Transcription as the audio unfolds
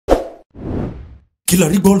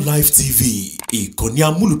Kilarigbo Live TV, ìkànnì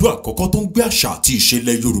amúlùdún àkọ́kọ́ tó ń gbé àṣà àti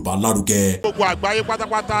ìṣẹ̀lẹ̀ Yorùbá lárugẹ. Gbogbo àgbáyé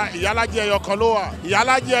pátápátá Iyalaje ẹyọ kan ló wà.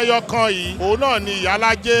 Iyalaje ẹyọ kan yìí, òun náà ni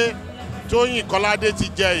Iyalaje Toyin Kolade ti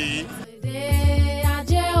jẹ yìí.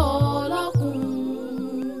 Ajé olókun,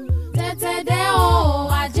 tètè o,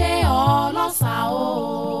 ajé ọlọ́sà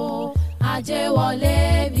o, ajé wọlé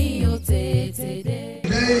bí o tètè dé.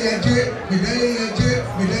 Iyalaje,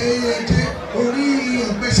 orí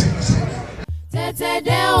ọ̀pẹ̀sẹ̀pẹ̀sẹ̀.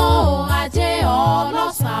 Tètè o, ajé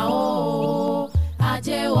ọlọ́sà o,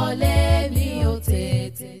 ajé wọlé bí o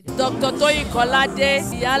tètè dé. Dr. Toyin Kolade,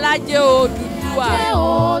 Iyalaje Oodua. Ajé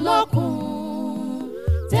olókun,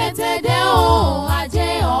 tètè o, ajé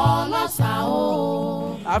ọlọ́sà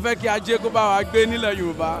o. A fẹ́ kí ajé kó bá wa gbé nílẹ̀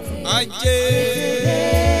Yorùbá. Ajé.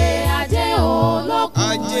 Ajé olókun.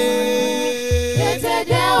 Ajé.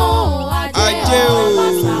 Tètè o, ajé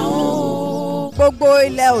ọlọ́sà o. Gbogbo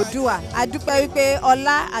ilẹ̀ Oòduà a dúpẹ́ wípé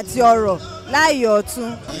ọlá àti ọrọ̀ láàyè ọ̀tun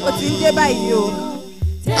ó ti ń dé báyìí o.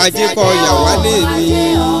 Ajé kọ ìyàwálé mi,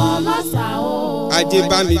 ajé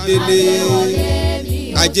bá mi délé,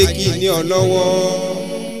 ajé kì í ní ọ lọ́wọ́,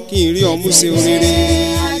 kí n rí ọmú ṣe oríire.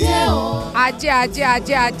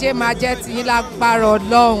 Ajé máa jẹ́ ti yín lágbára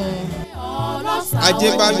Ọlọ́run. Ajé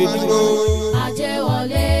bá mi dúró. Ajé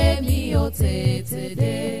wọlé mi ò tètè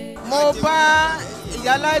dé. Mo bá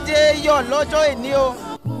Iyalaje yọ̀ lọ́jọ́ ìní o.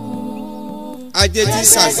 Ajé tí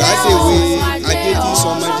sàgbádèwé, ajé tí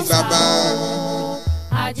sọmọ di bàbá,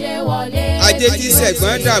 ajé tí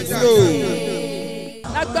sẹ̀gbọ́n dàbúrò.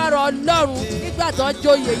 Lágbára Ọlọ́run nígbà tó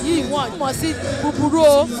joyè yìí wọ́n mọ̀ sí búburú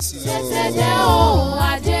o. Tètè o,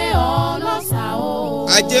 ajé ọlọ́sà o.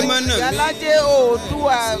 Ajé mọ́nà mi. Iyalaje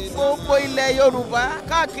Oodua gbogbo ilẹ̀ Yorùbá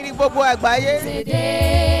káàkiri gbogbo àgbáyé.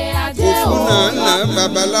 Òfun náà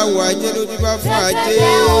babaláwo ajé ló ti bá fún ajé. Tètè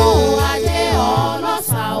o, ajé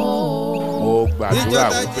ọlọ́sà o. Mo gbàdúrà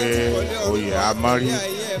wípé oyè amọ́rí,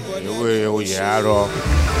 ìwé oyè arọ.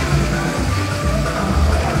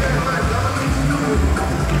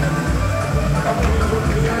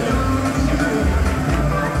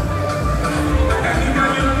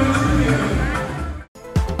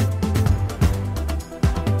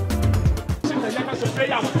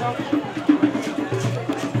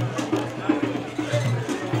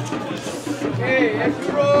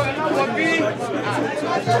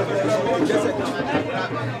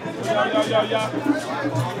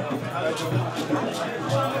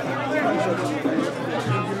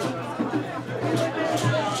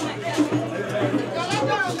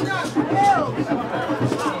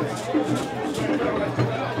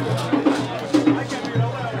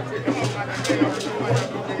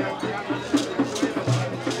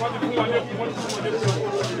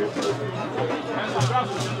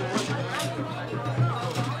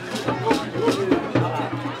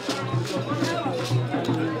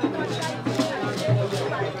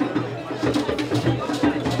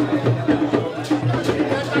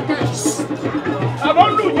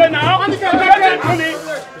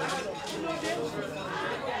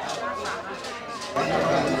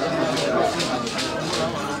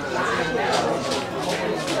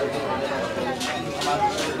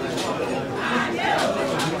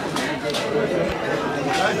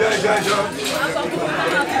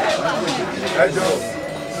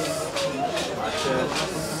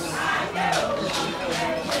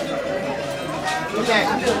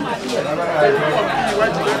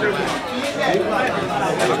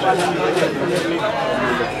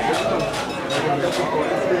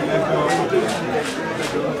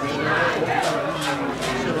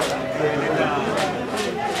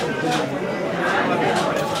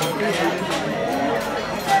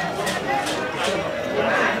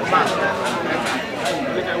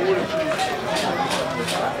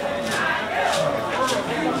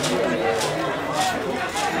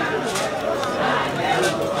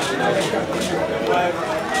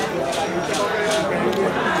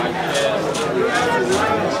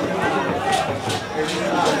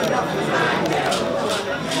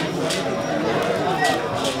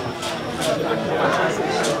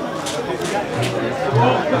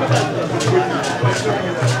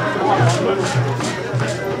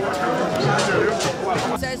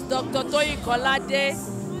 Dr. Toyin Kolade,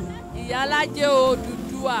 Iyalaje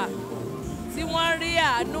Oodua tí wọ́n rí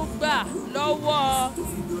àánú gbà lọ́wọ́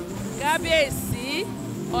Kábíyèsí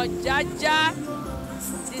Ọ̀jájá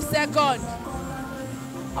II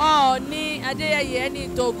Ọọ̀ni Adéyẹyè ẹni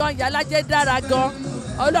tó gbọ́n. Iyalaje dára gan,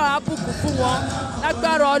 Ọlọ́run á bùkún fún wọn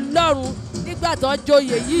lágbára Ọlọ́run. Nígbà tó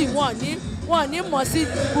joyè yìí wọ́n ní mọ̀ sí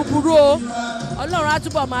búburú o. Ọlọ́run á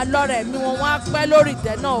túbọ̀ máa lọ́rẹ̀ ẹ̀mí wọn, wọ́n á pẹ́ lórí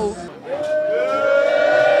ìtẹ́ náà o.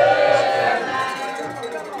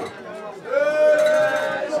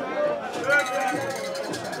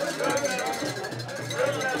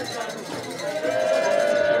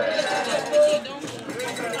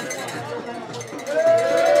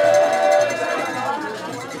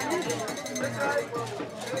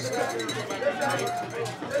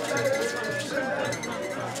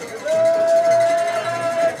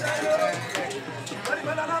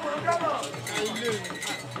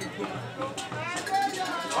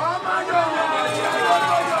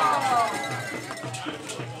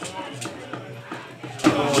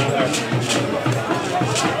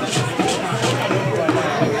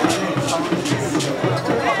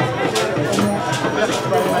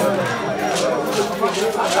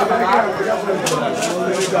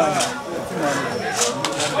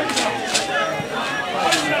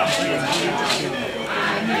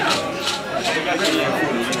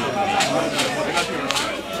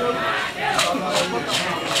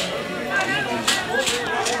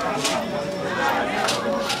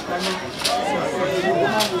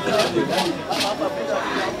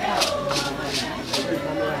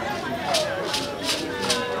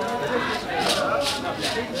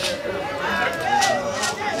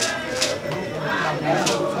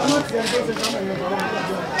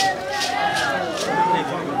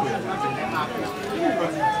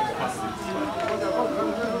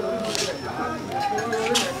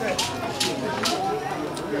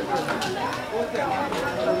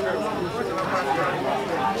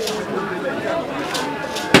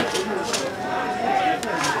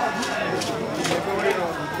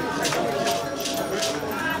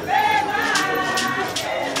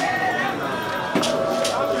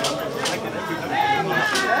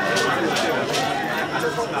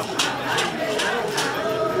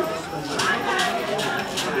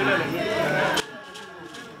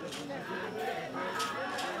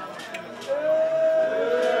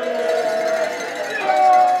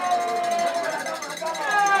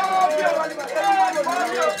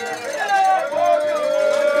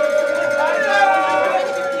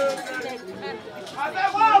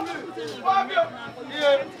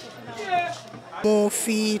 Mo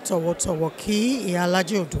fi tọ̀wọ̀tọ̀wọ̀ kí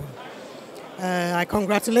Iyalaje Oodua. I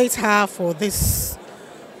congratulate her for this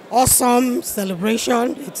awesome celebration.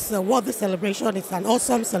 It's a worthy celebration. It's an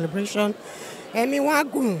awesome celebration. Ẹ̀mí wa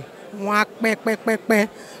gùn, wọn á pẹ́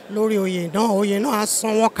lórí oyè náà á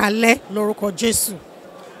san wọ́n kalẹ̀ lórúkọ Jésù.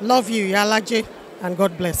 Love you, Iyalaje, and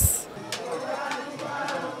God bless.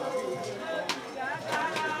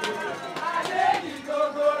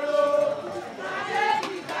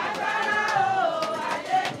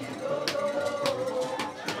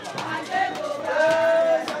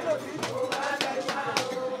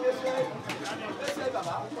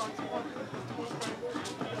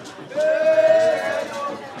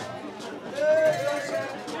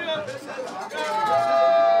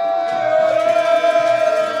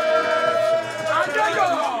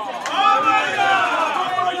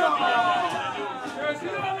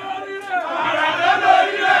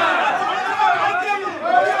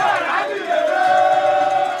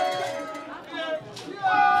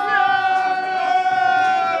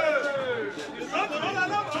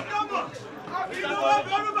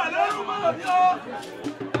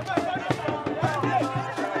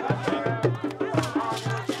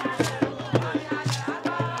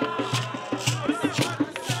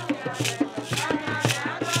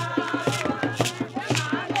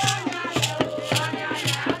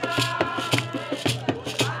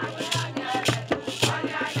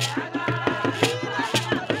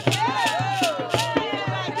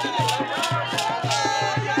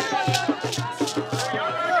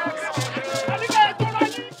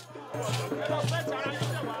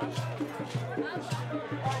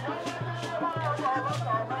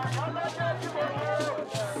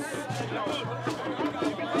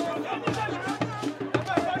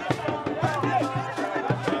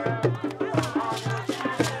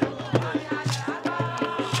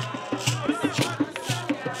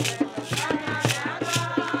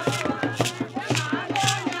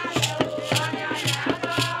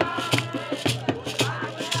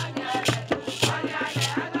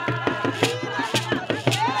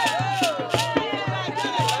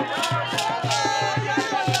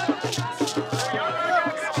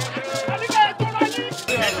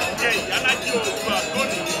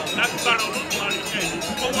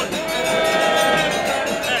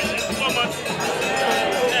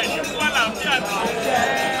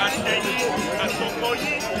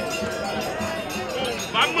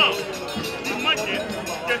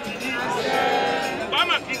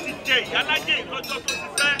 Iyalaje lọ́jọ́ tó ti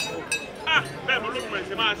fẹ́ bẹ́ẹ̀ lọ́lọ́run ẹ̀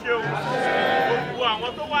ṣe máa ṣe o gbogbo àwọn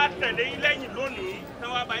tó wá tẹ̀lé yín lẹ́yìn lónìí tí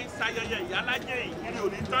wọ́n bá ń ṣayẹyẹ Iyalaje ìkiri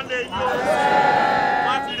òní tán lé yín o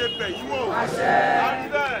wọ́n á fi lè bẹ̀ yín wò láti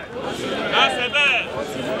bẹ́ẹ̀ láṣẹ bẹ́ẹ̀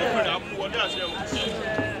ìpèrè àmúwọlé àṣẹ o.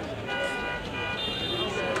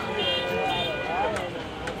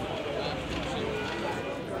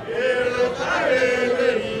 Èrò káre lè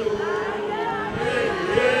yí o.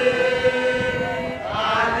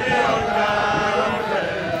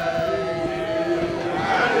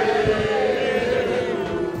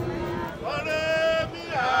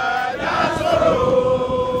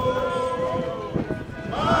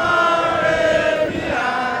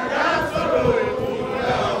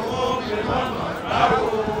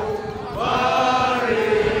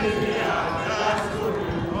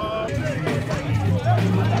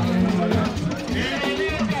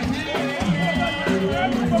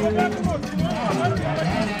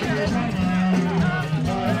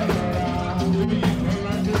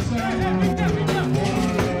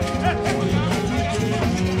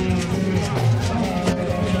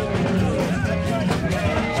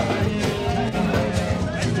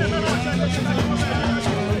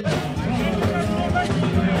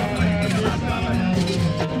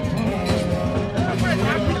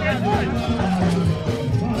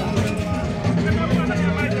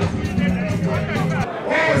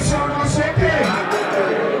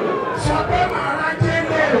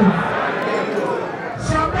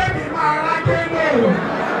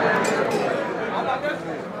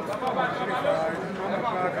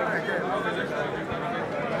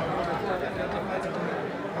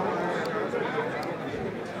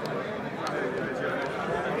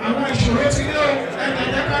 ìṣòro ti ní o ẹ̀jẹ̀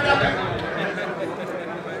jẹ́ ká dábẹ́.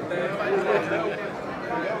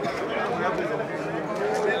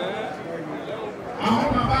 àwọn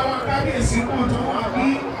bàbá wa kábíyèsí pọ̀ tó wà bí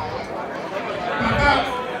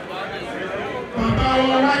bàbá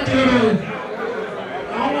wa wá jẹ́rò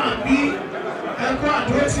àwọn àbí ẹ̀kọ́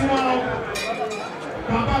àdúró tí wọ́n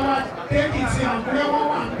bàbá wa déjì tí àbúrẹ́ wọn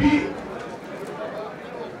wà bí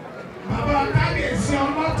bàbá wa kábíyèsí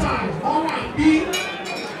ọlọ́tà wọn wà bí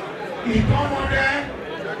ìtọ́mọdé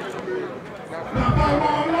bàbá wa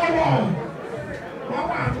ọlọ́wọ̀ wọn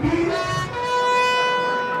wà bí.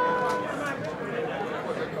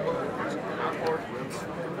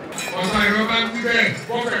 ọ̀sán ìrọ̀bá ń gbé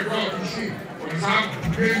bọ́fẹ̀ gbọ́ ọ̀túnṣe ọ̀sáàpù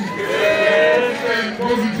lẹ́yìn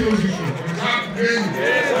bọ́ọ̀fì tí ó ṣiṣẹ́ ọ̀sáàpù lẹ́yìn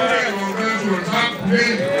ọ̀rẹ́ ìwọ̀nbẹ́sù ọ̀sáàpù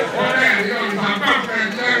lẹ́yìn ọ̀rẹ́ àríyá ọ̀sáàpù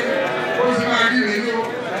lẹ́yìn ó sì máa rí rèé ló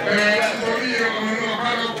torí ọmọ náà bá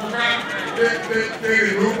lọ kó ká péré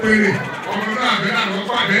ló péré ọmọ náà bẹ́ẹ̀ lọ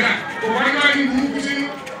kó àbẹ́rà kò wá ní wáyé burúkú sínú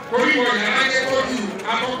torí wọ̀ yàrá jẹ́ tó ju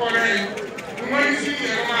akọ́kọ́ rẹ̀ wọ́n ní sí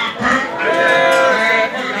ẹ̀rọ máa pọ́n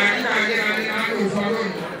ọ̀dà nígbà yẹn ní àná òfin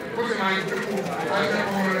lónìí.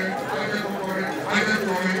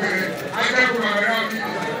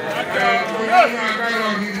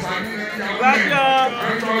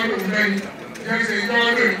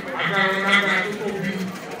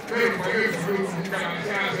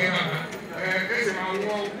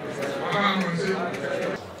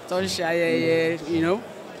 tó ń ṣe ayẹyẹ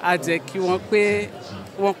a jẹ́ kí wọ́n pé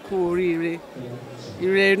wọ́n kú oríire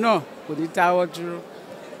ire náà kò ní dáwọ́ dúró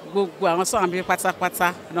gbogbo àwọn sọ̀rọ̀ bí pátápátá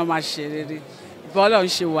náà máa ṣe rere bọ́lá ń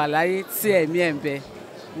ṣe wà láyé tí ẹ̀mí ẹ̀ ń bẹ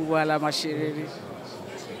gbogbo wa la máa ṣe rere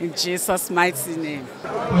in Jesus mighty name.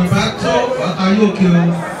 bàbá tó wàkà yókè o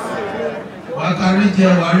wàkà rí jẹ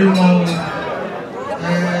wàrí mọ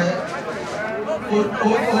o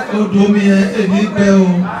odò mi èmi gbẹ o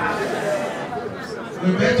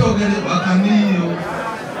bèbè tó gẹ́gẹ́ wàkà níyì o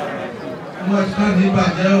ọmọ ẹ̀ka ní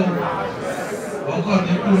ìbàjẹ́ o ọkọ̀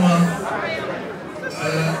ní kú mọ́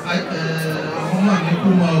ọmọ ní kú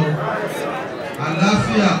mọ́ o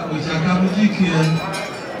àlàáfíà òjàkàmójíkì ẹ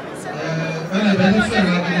bẹ́ẹ̀ni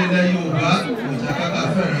fẹ̀rẹ̀ ilẹ̀ Yorùbá òjàkàkà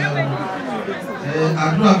fẹ̀rẹ̀ o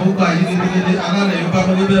àdúrà gbogbo àyè gidigidi alálẹ̀ Yorùbá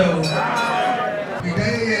mo níbẹ̀ o.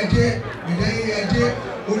 Mìdáyéyájé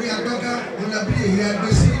orí agbága ọ̀làbí èyí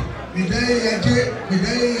agbésí Mìdáyéyájé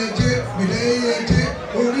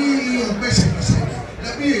orí ọ̀pẹ̀sẹ̀kẹsẹ̀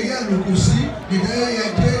lábí èyí àlòkù sí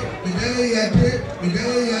Mìdáyéyájé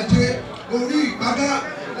orí ìpágá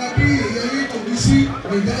lábí èyí ayé tòbí sí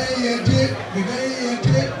Mìdáyéyájé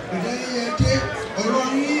ọ̀rọ̀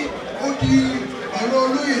yín ó di ọ̀rọ̀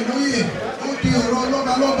olóyè ó di ọ̀rọ̀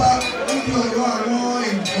lọ́balọ́ba ó di ọ̀rọ̀ àwọn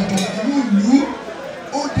ọ̀dọ̀kùnrin ìlú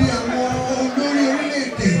ó di àwọn olórí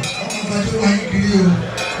orílẹ̀-èdè àwọn àbájọ wa yìí kiri o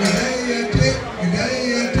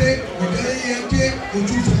Mìdáyéyájé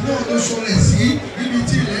òtútù náà ló sọlẹ̀ sí níbi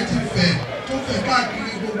tí ilẹ̀ ti fẹ̀ tó fẹ̀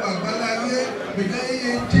káàkiri gbogbo àgbáláyé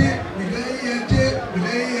Mìdáyéyájé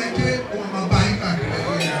wọn máa bá yín káàkiri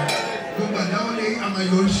ayé gbogbo àdáwọlé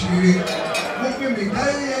àmàyọ ìṣeré mo pe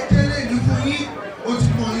Mìdáyéyájé lẹ́yìn fún yín ó ti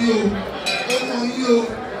mọ yín o ó mọ yín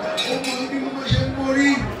bí mo ṣe ń mórí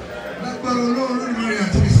lágbára Ọlọ́run lónìí rẹ̀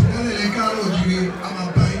àti ìsìnkálẹ̀ lẹ́ káàárọ̀ òjìrè a máa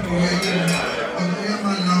bá yín kiri ayé ọ̀nà yẹn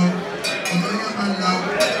máa la o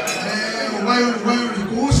wáyọ̀ rẹ̀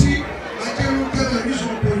kò sí ajẹ́rú kẹ́lẹ̀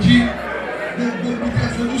orísun kò jí gbogbo bí ká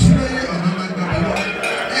fojú sí lẹ́yìn ọ̀nà máa gbà lọ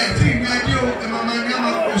tí ìní ajé o ẹ̀ máa ní a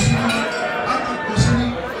máa pọ̀ sí ni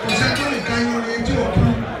kò sẹ́ tó lè ka yan orin etí òkú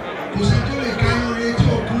kò sẹ́ tó lè ka yan orin etí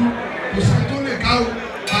òkú kò sẹ́ tó lè ká o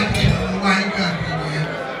láti ṣàwọn wá yín káàkiri nìyẹn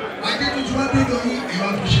ajé tuntun wá dé lọ́yìn ẹ̀wá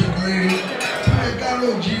tó ṣe nǹkan rere tó lè ká ló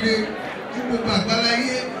jíire fún gbogbo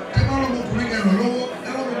àgbáláyé tẹ́ bá lọ́mọkùnrin kẹràn lọ́wọ́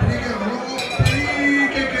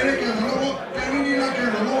kékeré kẹràn lọ́wọ́ kẹrin nílá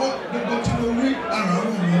kẹràn lọ́wọ́ gbogbo tí mo wí ara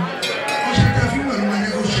wọn mọ ọṣẹ tẹ fún ẹ̀rọ ayé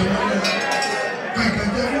kó ṣe wọn lára kàkà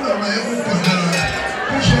tẹ fún ẹ̀rọ ayé kó kàn lára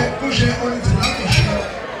kó ṣe ọ̀nì tí láti ṣe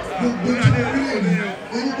gbogbo tí mo wí lè ní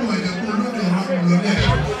orúkọ ẹ̀dẹ̀kùn olóògbé ọ̀rọ̀ àwọn olórí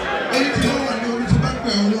ẹ̀ṣẹ̀ orí tí wọ́n wà ní orí tí bá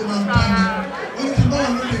pẹ̀ ọ́ ló máa ń bá mi orí tí bá wà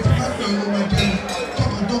lórí tí bá pẹ̀ ọ́ ló máa jẹ́ mi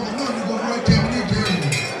tọkàntọkàn náà ní gbogbo ọjọ́ mi ní ìjẹ́ rẹ̀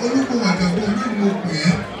olùkọ́ àjàgbọ́ olóògbé mo pè é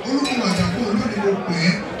olùkọ́ àjàgbọ́ olóògbé mo pè é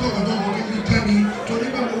tọkàntọkàn tó fi jẹ́ mi torí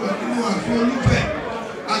pé mo wà nínú àfin olúfẹ́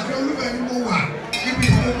ni mo wà níbi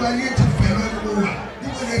tí gbogbo ayé ti fẹ́ lọ ni mo wà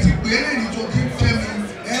níbo ni ti pè é lẹ́yìn tó ti ń fẹ́ mi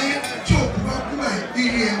tí òkú bá kú bá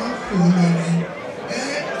iye ẹ̀ máa ń fò lọ ni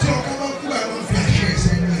tí ọkọ bá kú bá máa ń fi àṣẹ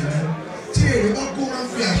ẹ̀sẹ̀ ní ẹ̀mí tí èrè bá kú máa ń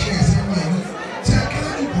fi àṣẹ ẹ̀sẹ̀ ní ẹ̀mí tí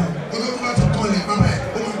akérèdìbò ọjọ́ tó bá ti kọ́ ilẹ̀ bá báyìí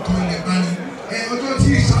ó máa ń kọ́ ilẹ̀ bá ní ọjọ́ tí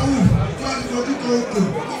ìsáwù tó bá ti fojú kan okò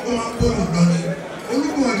ó máa ń bọ̀lù lọ ni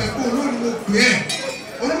olúkọ ọ̀dàpọ̀ olóòní mo pè é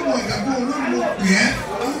olúkọ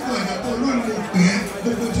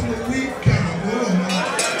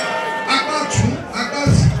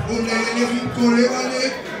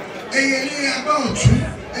ẹgbẹ́ ọ̀tún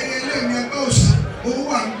ẹyẹlé mi ẹgbẹ́ òsì owó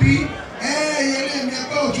wà ń bí ẹyẹlé mi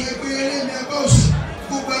ẹgbẹ́ ọ̀tún ẹyẹlé mi ẹgbẹ́ òsì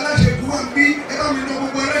gbogbo aláṣẹkù wà ń bí ẹ bá mi lọ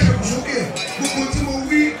gbogbo aláṣẹkù sókè gbogbo tí mo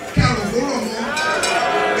wí kí àròkó rọ̀ mọ́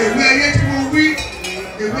èwe ayé tí mo wí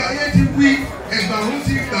èwe ayé ti wí ẹgbà ọ̀run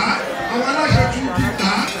ti gbà á àwọn aláṣẹkù ti gbà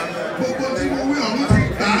á gbogbo tí mo wí ọ̀run ti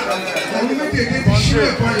gbà á ọ̀run méjèèjì ti ṣí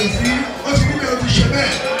ẹ̀kọ́ ayọ̀ sí ó ti rí bẹ́ẹ̀ ó ti ṣe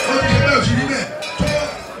bẹ́ẹ̀ ó ti ṣe bẹ́ẹ̀ ó ti rí bẹ́ẹ̀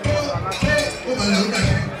tó ó balẹ̀ ó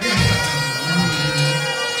dàṣẹ bí àṣà.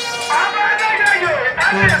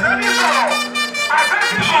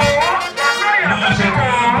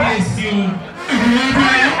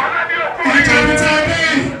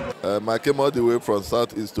 I came all the way from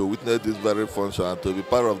Southeast to witness this very function and to be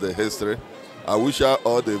part of the history. I wish her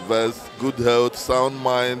all the best, good health, sound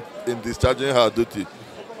mind in discharging her duty.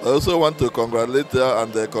 I also want to congratulate her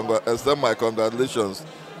and extend my congratulations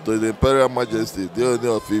to the Imperial Majesty, the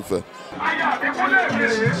Ooni of Ife.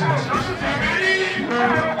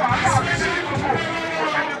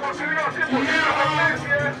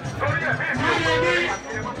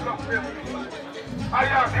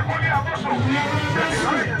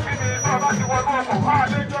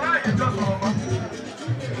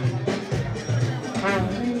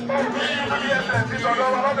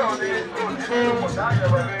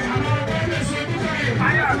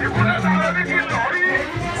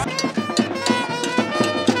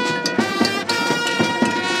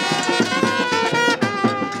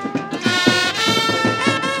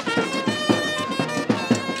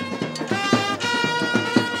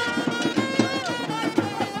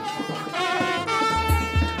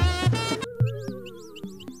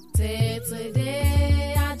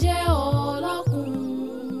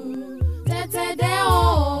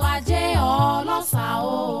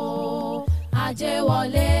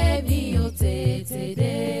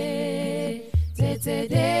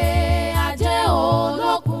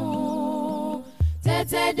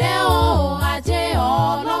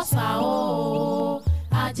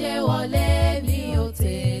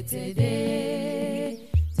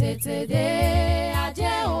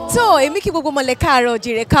 tó èmi kí gbogbo mọ̀lẹ́ káàárọ̀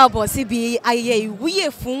oòjíire káàbọ̀ síbi ayẹyẹ ìwúyè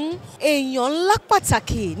fún èèyàn ńlá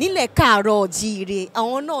pàtàkì nílẹ̀ káàárọ̀ oòjíire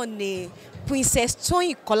àwọn náà ni Princess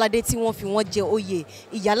Toyin Kolade tí wọ́n fi wọ́n jẹ oyè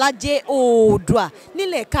Iyalaje Oodua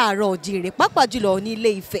nílẹ̀ káàárọ̀ oòjíire pàápàá jùlọ ní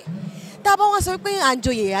Ilé Ifẹ̀ tá a bá wá sọ pé à ń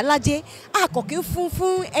joyè Iyalaje àkọ́kí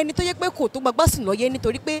fún ẹni tó yẹ pé kò tó gbagbá sùn lọ́yẹ́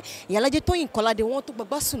nítorí pé Iyalaje Toyin Kolade wọ́n tó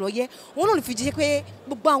gbagbá sùn lọ́yẹ́ wọn náà lè fi jẹ́ pé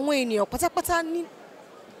gbogbo àwọn ènìyàn pátápátá ní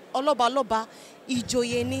ọlọ́balọ́ba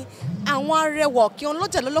ìjòyè ni àwọn arẹwà kí wọn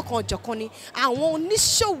lọ́jà lọ́lọ́kan ọ̀jọ̀kan ni àwọn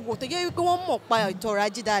oníṣòwò tó yẹ wípé wọ́n mọ̀ pa ètò ọrọ̀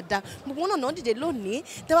ajé dáadáa gbogbo náà náà dìde lónìí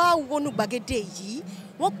tẹ́ wá wọnú gbàgede yìí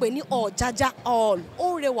wọ́n pè ní ọ̀jájá hall ó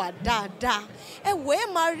rẹwà dáadáa ẹ̀wọ̀ ẹ̀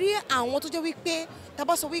máa rí àwọn tó jẹ́ wípé tá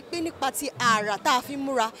bá sọ wípé nípa ti àrà tá a fi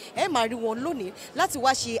múra ẹ̀ máa rí wọn lónìí láti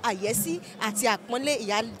wá ṣe àyẹ́sí àti àpọ́nlé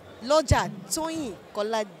Ìyálọ́jà Toyin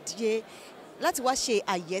Kolade láti wá ṣe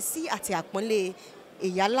àyẹ́sí àti àpọ́nlé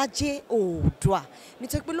Iyalaje Oodua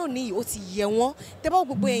nítorí pé lónìí ó ti yẹ wọ́n tẹ́ bá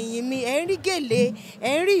gbogbo ẹ̀yìn mi ẹ̀ ń rí gèlè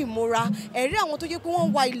ẹ̀ ń rí ìmúra ẹ̀ rí àwọn tó jẹ́ pé wọ́n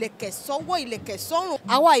wa ìlẹ̀kẹ̀ sọ́wọ́ ìlẹ̀kẹ̀ sọ́rùn.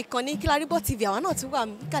 àwa ìkànnì Kilarigbo TV àwa náà ti wà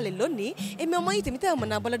kalẹ̀ lónìí èmi ọmọ yìí tèmítẹ́ ọmọ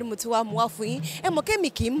náà Bọ́ládé mo ti wá mú wá fún yín ẹ mọ̀ kémi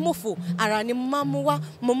kì í mọ̀fò ara ni mo máa mú wá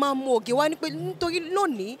mo máa mú oge wá nítorí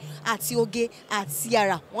lónìí àti oge àti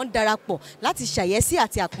ara wọ́n darapọ̀ láti ṣàyẹ́sí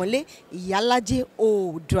àti àpọ́nlé Iyalaje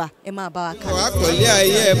Oodua ẹ máa bá wa kalẹ̀. àpọ̀lé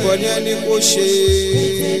ayé ẹ̀bọ ni ẹni kò ṣe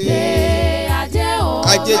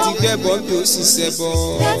ajé ti gbẹ́ bọ́ bí ó sì ṣẹbọ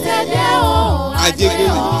ajé gbé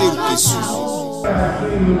tèrúkè sùn.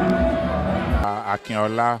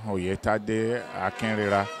 Akínọlá Oyètádé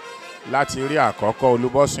Akínrira láti rí àkọ́kọ́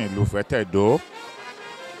Olúbọ́sùn ìlú Fẹ́tẹ̀dó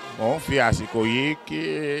mò ń fi àsìkò yìí kí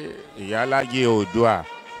Iyalaje Oodua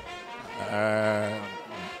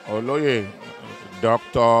olóyè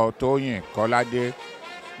Dr. Toyin Kolade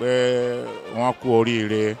pé wọ́n kú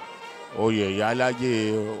oríire oyè Iyalaje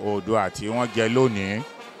Oodua tí wọ́n jẹ lónìí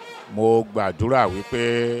mo gbàdúrà wípé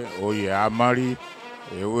oyè amọ́rí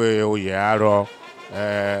ewé oyè arọ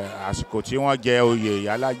àsìkò tí wọ́n jẹ oyè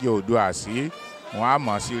Iyalaje Oodua sí wọ́n á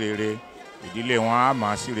mọ̀ sí rere ìdílé wọn á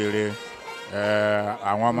mọ̀ sí rere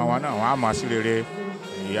àwọn ọmọ wọn náà wọ́n á mọ̀ sí rere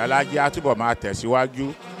Iyalaje á túbọ̀ máa tẹ̀síwájú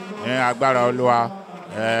ní agbára Olúwa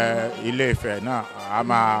Ilé Ifẹ̀ náà á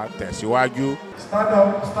máa tẹ̀síwájú. Stand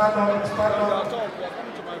up, stand up, stand up.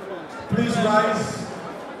 Please rise.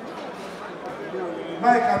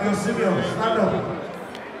 Mike and your seniors, stand up.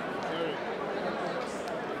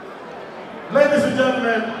 Ladies and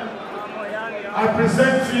gentlemen, I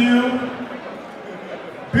present to you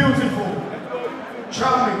beautiful,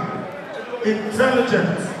 charming,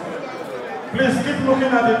 intelligent. Please keep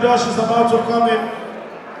looking at the door, she's about to come in.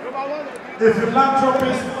 a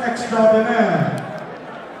philanthropist extraordinaire,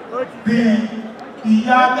 the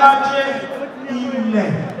Iyalaje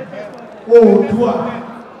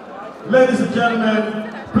Oodua. Ladies and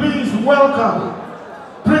gentlemen, please welcome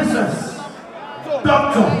Princess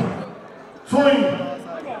Dr. Toyin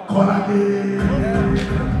Kolade.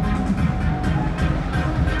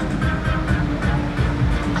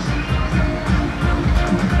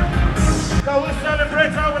 Can we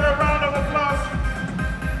celebrate her with a round of applause?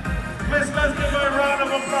 Please, let's give her a round of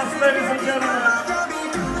applause, ladies and gentlemen.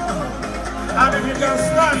 And if you can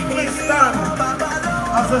stand, please stand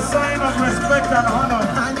as a sign of respect and honor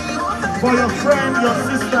for your friend, your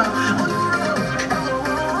sister.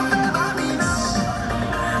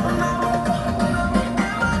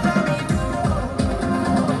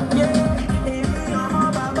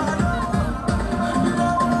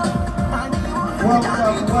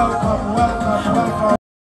 Welcome, welcome, welcome, welcome.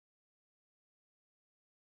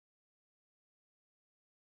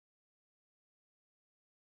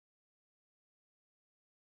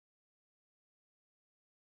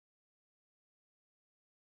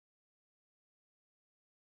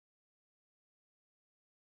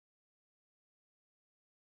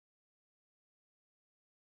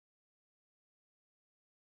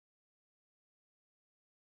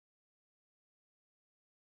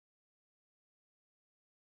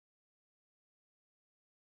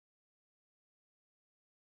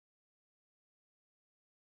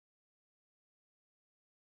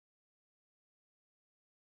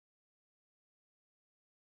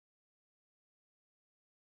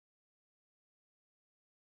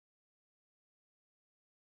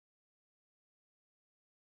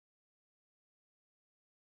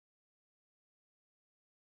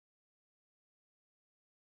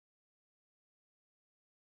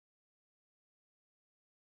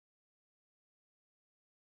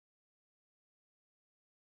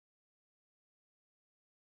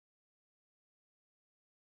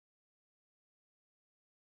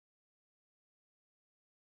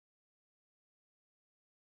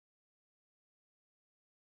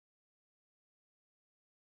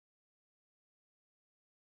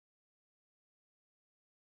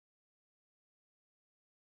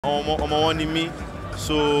 ọmọ wọn ni mí,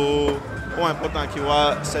 so ó wà important kí wá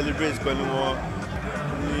celebrate pẹ̀lú wọn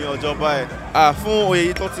ní ọjọ́ báyìí. Fún oyè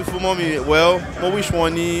yìí tó ti fún mọ́ mi, well, mo wish wọn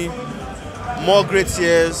ní more great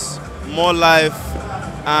years, more life,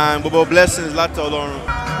 and gbogbo blessings láti Ọlọ́run.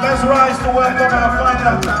 Let's rise to welcome our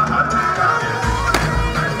father.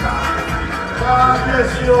 God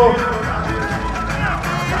bless you.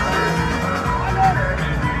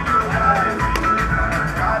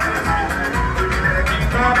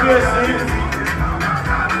 Kábíyèsí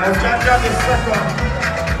Ọ̀jájá the second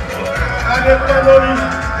Adépẹ́ lórí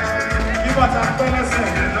Ìbàtà pẹ́lẹ́sẹ̀.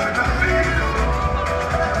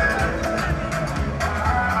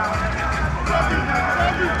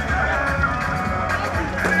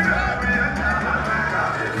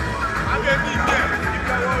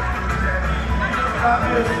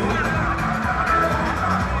 Kábíyèsí.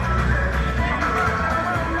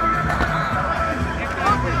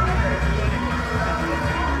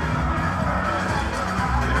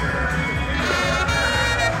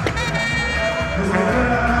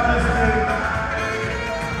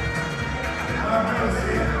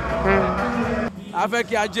 A fẹ́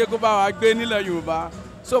kí ajé kó bá wa gbé nílẹ̀ Yorùbá,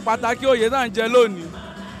 so pàtàkì oyè náà ń jẹ lónìí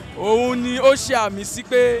òun ni ó ṣe àmì sí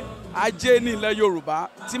pé ajé nílẹ̀ Yorùbá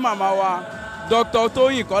tí màmá wa Dr.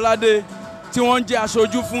 Toyin Kolade tí wọ́n ń jẹ́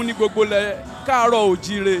aṣojú fún ní gbogbo ilẹ̀ káàárọ̀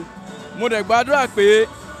òjíire. Mo dẹ̀ gbàdúrà pé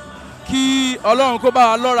kí Ọlọ́run kó bá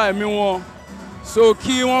wa lọ́ra ẹ̀mí wọn, so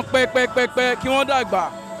kí wọ́n pẹ́ kí wọ́n dàgbà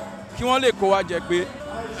kí wọ́n lè kó wa jẹ pé.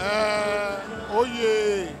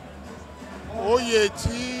 Oyè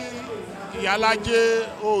tí Iyalaje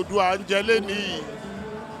Oodua ń jẹ lénìí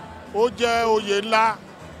ó jẹ́ oyè ńlá,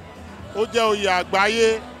 ó jẹ́ oyè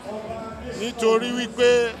àgbáyé, nítorí wípé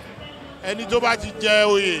ẹni tó bá ti jẹ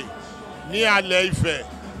oyè ní alẹ́ Ifẹ̀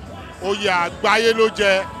oyè àgbáyé ló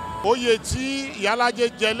jẹ. Oyè tí Iyalaje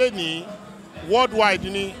jẹ lénìí worldwide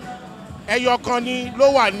ni, ẹyọkan ni ló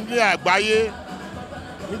wà nílẹ̀ àgbáyé,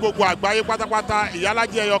 ní gbogbo àgbáyé pátápátá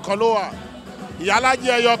Iyalaje ẹyọkan ló wà. Iyalaje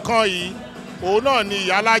ẹyọkan yìí òun náà ni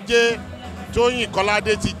Iyalaje Toyin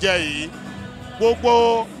Kolade ti jẹ yìí.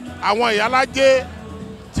 Gbogbo àwọn Iyalaje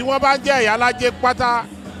tí wọ́n bá jẹ́ Iyalaje pátá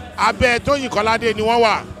abẹ́ Toyin Kolade ni wọ́n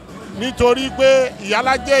wà, nítorí pé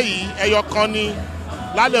Iyalaje yìí ẹyọkan ni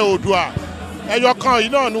lálẹ́ Oòduà. Ẹyọkan yìí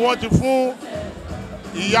náà ni wọ́n ti fún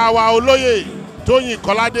ìyá wa olóyè Toyin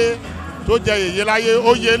Kolade tó jẹ yèyé láyé,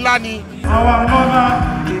 oyè ńlá ni. Our mother,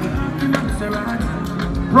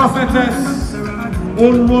 prophetess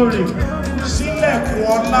Olórí Sílẹ̀kùn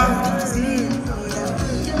Ọlá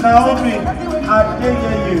Naomi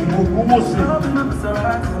Adeyeye Ogunwusi.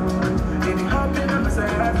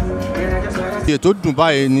 Ètò dùn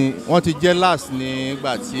báyìí ni wọ́n ti jẹ́ last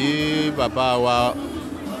nígbà tí bàbá wa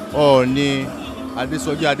Ọọ̀ni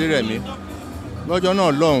Adésọjí Adérẹ̀mí lọ́jọ́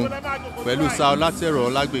náà lọ́hùn pẹ̀lú Sir Ọlátẹ̀rọ̀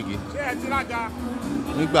Ọlágbègì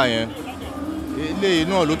nígbà yẹn eléyìí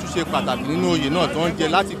náà ló tún ṣe pàtàkì nínú oyè náà tó ń jẹ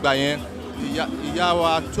láti gbà yẹn ìyá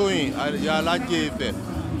wa Toyin Iyalaje Ifẹ̀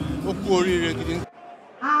ó kú oríire gidi.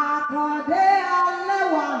 Àkàndé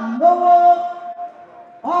alẹ́wà lówó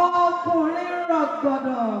ọkùnrin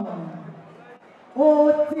rọ̀gbọ̀dọ̀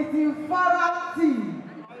òtítì fáráǹtì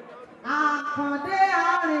Àkàndé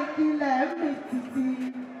àrìnkìlẹ̀ mi títí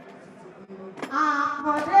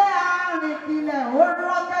Àkàndé àrìnkìlẹ̀ ó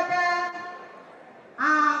rọ́ gẹ́gẹ́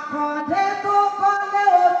Àkàndé tó kọ́lé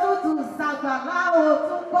òtútù ṣàgbàlá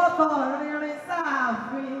òtún gbọ́dọ̀ rinrin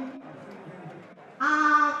sáàfin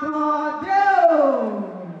Àkàndé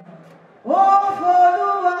ó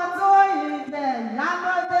folúwa Tóyin jẹ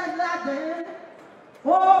Ìyálóde jáde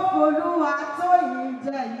ó folúwa Tóyin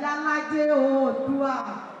jẹ Iyalaje Oodua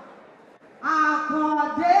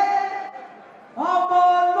Àkàndé ọmọ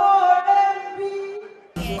olóore ń bí.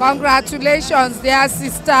 Congratulations dear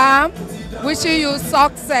sister, wishing you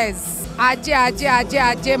success. Ajé ajé ajé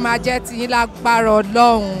ajé máa jẹ́ tiyín lágbára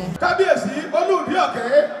Ọlọ́run. Kábíyèsí Olúùdí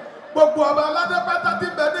Ọ̀kẹ́ gbogbo ọba aládé pátá tí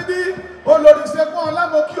ń bẹ níbí olórí Ṣẹ́gun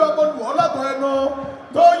Ọlámọkí ọmọ olùwọ́ ọlọ́gbọ̀n ẹnu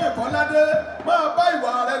Tóyìn Kọ́ládé máa bá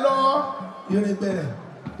ìwà rẹ lọ. Ìrìn gbẹ̀rẹ̀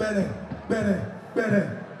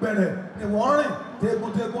ìwọ̀n rìn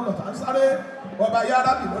tegun lọ́tà ń sáré ọba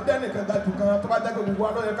Yárábì ló dẹ́nìkan ga jù kan tó bá jẹ́ pé gbogbo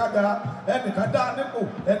alóye ká ga ẹnìkan dá nípò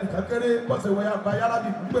ẹnìkan kéré bọ́sẹ̀ wọ ọba Yárábì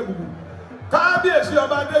gbé gbogbo. Kábíyèsí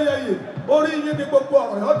ọba Adéyẹyè orí yín ni gbogbo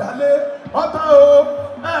ọ̀rọ̀ yóò dálé ọ̀tá o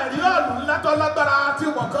ẹ̀rí ọ̀lù ńlá tó lágbára tí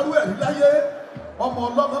wọ́n kọ́rú ẹ̀rí láyé ọmọ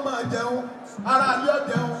ọlọ́mọ máa jẹun ara alẹ́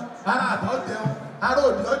ọ̀jẹun ara àtà ọ̀jẹun ara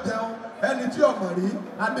òdì ọ̀jẹun ẹni tí ọmọ rí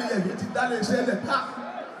Adéyẹyè ti dálé iṣẹ́ lẹ̀ ká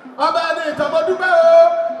ọba ẹni ìtọ́mọdúpẹ́ o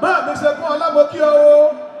máa mi Ṣẹ́gun Ọlámọkí o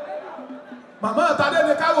màmá àtàdé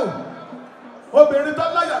ni káwò obìnrin tó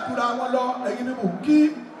láyàkúra wọn lọ ẹ̀yin ni mò ń kí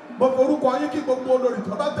mo forúkọ yín kí gbogbo olórí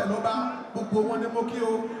tó bá tẹ̀lé ọba gbogbo wọn ni mo kí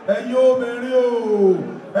o ẹ̀yin obìnrin o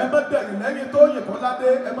ẹ má dẹ̀yìn lẹ́yìn Tóyìn Kọ́ládé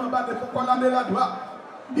ẹ má bá ní fún Kọ́ládé ládùúgbà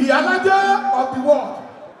Iyalaje of the world.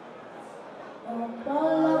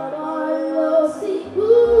 Ọ̀pọ̀lọpọ̀ ló sì kú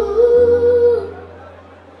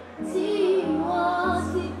tí wọ́n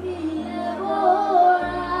sì fi lè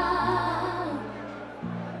bóra.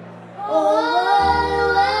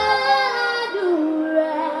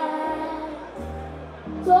 Olùwàdúrà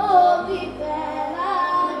tó fi fẹ́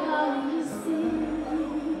láyọ̀ yìí sí.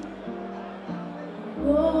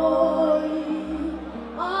 Glory,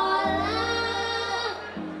 ọlá,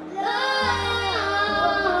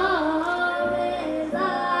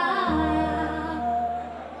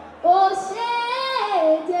 Ó ṣe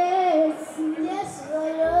Jésù, Jésù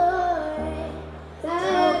olóore,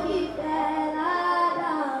 tẹ́bí fẹ́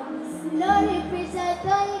ládàbí sí. Lórí Princess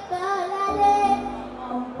Toyin Kolade,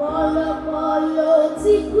 ọ̀pọ̀lọpọ̀ ló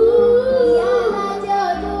ti kú. Iyalaje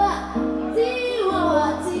Oodua tí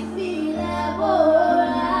wọ́n ti fi ilẹ̀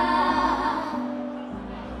bóra.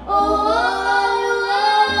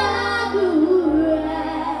 Olùwàdúrà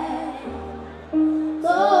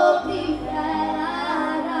tó fi fẹ́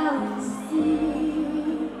ládàbí sí.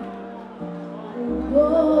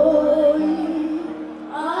 Glory,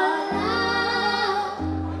 ọlá,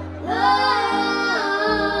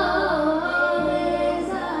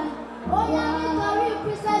 ó yá nítorí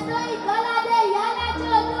Princess Toyin Kolade Iyalaje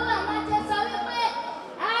Oodua láti sọ wípé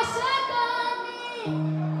àṣẹ kan ní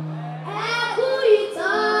ẹ kú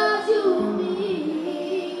ìtọ́jú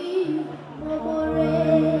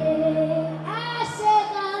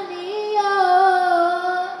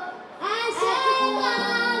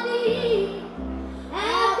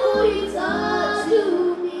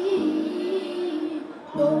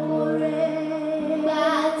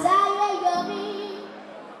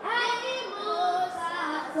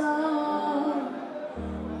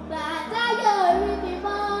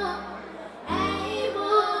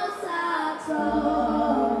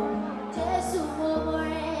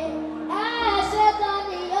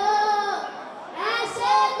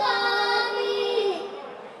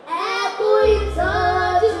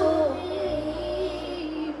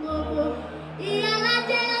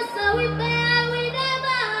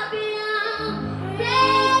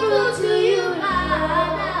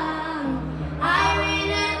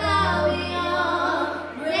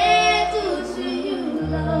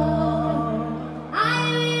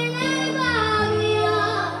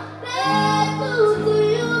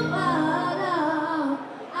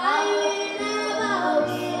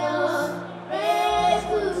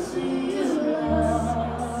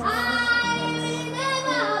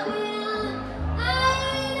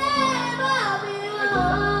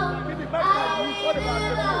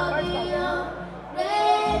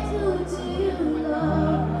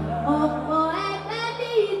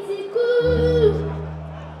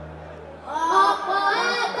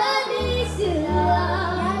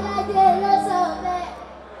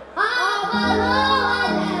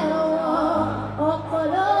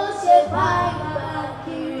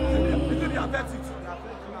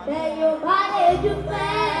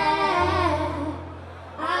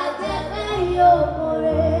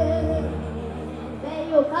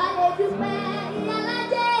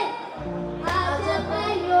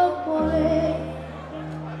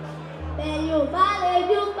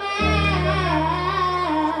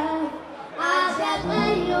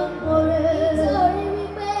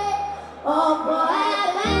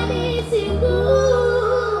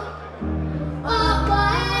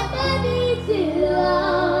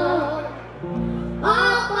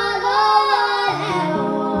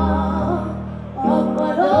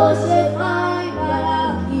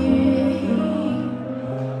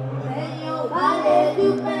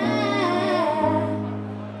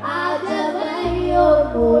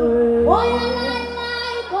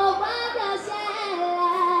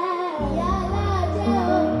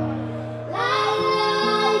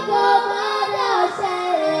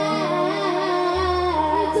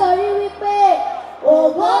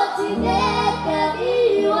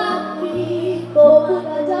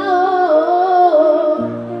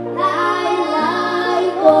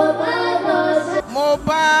Mo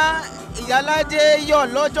bá Iyalaje yọ̀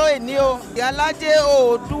lọ́jọ́ ìní o. Iyalaje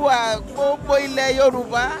Oodua gbogbo ilẹ̀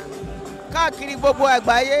Yorùbá káàkiri gbogbo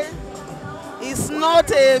àgbáyé. It's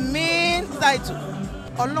not a mean title.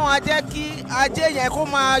 Ọlọ́run á jẹ́ kí ajé yẹn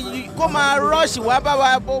kó máa rush wá bá wa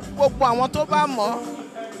gbogbo àwọn tó bá mọ̀,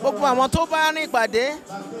 gbogbo àwọn tó bá rìn ìpàdé,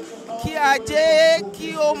 kí ajé kí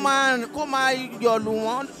ó máa yọ̀lù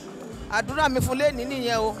wọn. Àdúrà mi fún lẹ́ni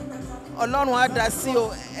nìyẹn o. Ọlọ́run á dá sí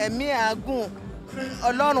o, ẹ̀mí àgùn.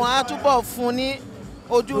 Ọlọ́run á túbọ̀ fún ní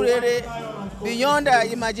ojú rere beyond our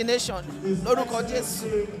imagination lórúkọ Jésù.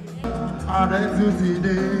 Ààrẹ tún ti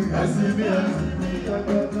dé ẹ̀sìn bí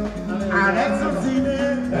ààrẹ tún ti dé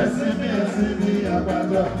ẹ̀sìn bí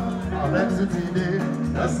àgbàdo. Ààrẹ tún ti dé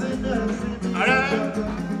ẹ̀sìn bí ààrẹ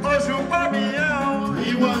oṣù pàdéyàn o.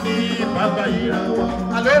 Ìwọ ni bàbá ìràwọ̀.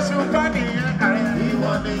 Àlọ́ oṣù pàdéyàn ààrẹ.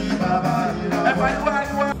 Ìwọ ni bàbá ìràwọ̀. Ẹ̀fà ìwà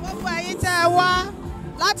ìwà. Gbogbo ẹ̀yin tẹ́ ẹ wá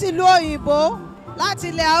láti ìlú òyìnbó, láti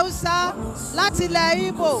ilẹ̀ Haúsá, láti ilẹ̀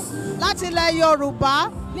Ìgbò, láti ilẹ̀ Yorùbá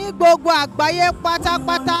ní gbogbo àgbáyé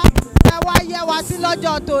pátápátá ẹ wá yẹ wá sí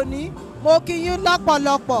lọ́jọ́ tòní. Mo kí yín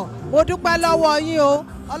lọ́pọ̀lọpọ̀, mo dúpẹ́ lọ́wọ́ yín o,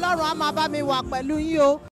 Ọlọ́run á máa bá mi wà pẹ̀lú yín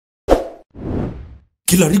o.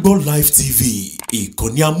 Kilarigbo Live TV,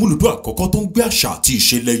 ìkànnì amúlùdún àkọ́kọ́ tó ń gbé àṣà àti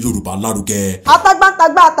ìṣẹ̀lẹ̀ Yorùbá lárugẹ.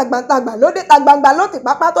 Atagbantagba ló dé tagbangba ló ti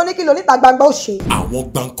pápá tó ní kí ló ní tagbangba ó ṣe.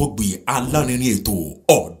 Àwọn gbàǹkọ́gbì alárinrin ètò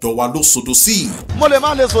ọ̀dọ́ wa ló sodo sí. Mo lè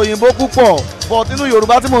má lè sọ òyìnbó púpọ̀ but nínú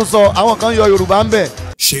Yorùbá tí mò ń sọ àwọn kan yọ Yorùbá ń bẹ̀.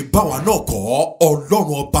 Ṣé báwa náà kọ́ Ọlọ́run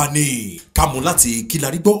ọba ni kámú láti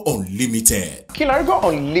Kilarigbo Unlimited. Kilarigbo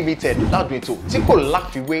Unlimited ládùn ètò tí kò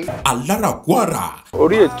láfiwé. Alárakúàrà.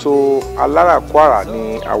 Orí ètò Alárakúàrà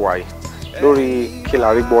ní àwàyè lórí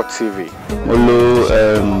Kilarigbo TV. Mo lo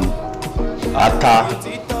ata,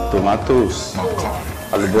 tomatoes,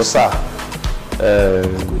 àlùbọ́sà,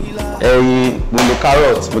 ẹyin, mo lo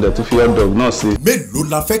carrot, mo dẹ̀ tún fi hot dog náà sí. Mélòó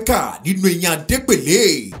la fẹ́ kà nínú eyín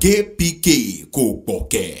adépèlé KPK kò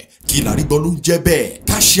gbọ̀kẹ̀. Kilarigbo ló ń jẹ́ bẹ́ẹ̀.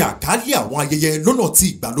 Ká ṣe àkálẹ̀ àwọn ayẹyẹ lọ́nà tí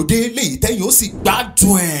ìgbàlódé léyìí tẹ́yìn ó sì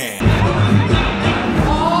gbádùn ẹ̀.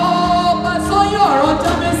 Ọba tó yọ ọ̀rọ̀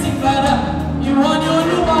Jábésì padà, ìwọ ni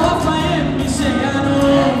Olúwa wá fàyè mi ṣe ìyanu.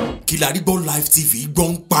 Kilarigbo Live TV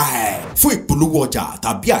gbọ́n pa ẹ̀. Fún ìpolówó ọjà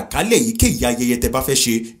tàbí àkálẹ̀ èyíkéyìí ayẹyẹ tẹ́ bá fẹ́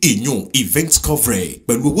ṣe ìyún event coverage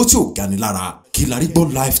pẹ̀lú owó tí ò gani lára. Kilarigbo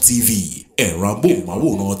Live TV ẹ̀rọ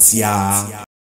amóhùnmáwòrán tíá.